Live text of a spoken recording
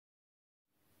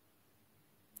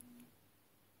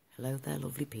Hello there,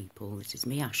 lovely people. This is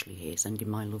me, Ashley, here, sending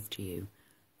my love to you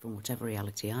from whatever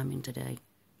reality I'm in today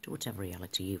to whatever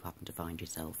reality you happen to find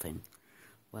yourself in.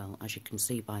 Well, as you can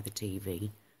see by the TV,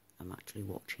 I'm actually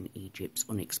watching Egypt's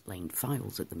Unexplained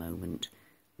Files at the moment,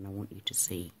 and I want you to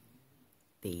see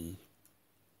the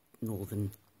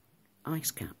northern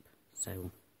ice cap.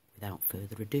 So, without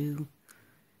further ado,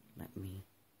 let me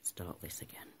start this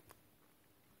again.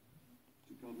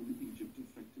 To govern Egypt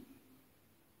effectively.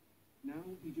 Now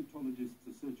Egyptologists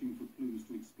are searching for clues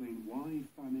to explain why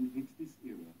famine hit this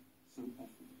era so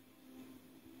often.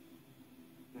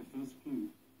 Their first clue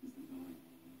is the Nile.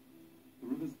 The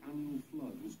river's annual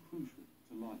flood was crucial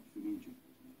to life in Egypt.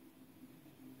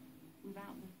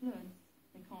 Without the floods,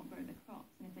 they can't grow the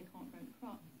crops, and if they can't grow the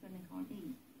crops, then they can't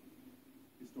eat.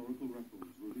 Historical records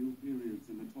reveal periods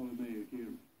in the Ptolemaic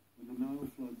era when the Nile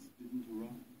floods didn't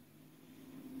arrive.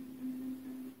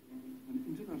 An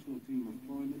international team of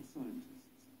climate scientists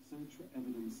search for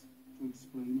evidence to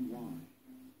explain why.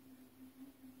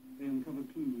 They uncover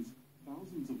clues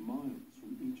thousands of miles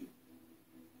from Egypt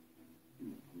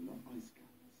in the polar ice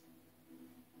caps.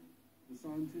 The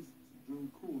scientists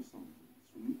drill core samples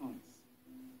from the ice.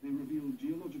 They reveal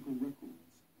geological records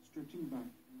stretching back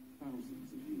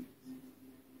thousands of years.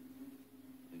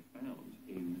 They found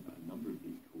in a number of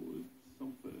these cores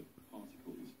sulfur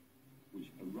particles which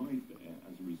arrived there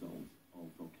as a result of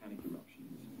volcanic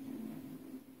eruptions.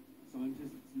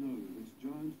 Scientists know that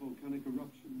giant volcanic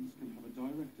eruptions can have a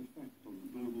direct effect on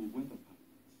global weather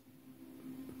patterns.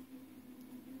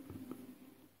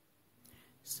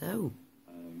 So,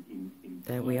 in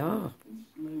there we are. And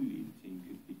slowly the team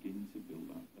could begin to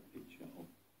build up a picture of...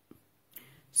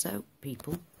 So,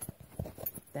 people,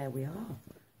 there we are.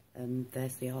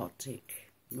 There's the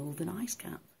Arctic Northern Ice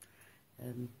Cap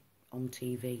on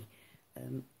TV.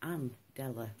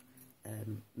 Mandela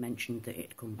mentioned that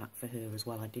it'd come back for her as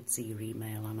well. I did see your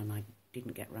email, Anne, and I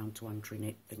didn't get round to answering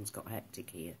it. Things got hectic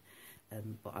here.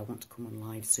 But I want to come on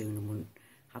live soon and we'll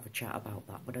have a chat about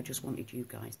that. But I just wanted you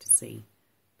guys to see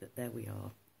that there we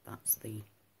are. That's the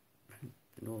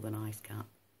Northern Ice Cap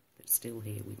that's still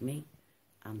here with me.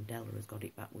 And Della has got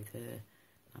it back with her.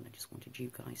 And I just wanted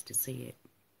you guys to see it,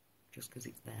 just because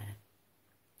it's there.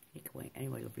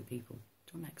 Anyway, lovely people,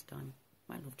 till next time,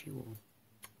 my love to you all.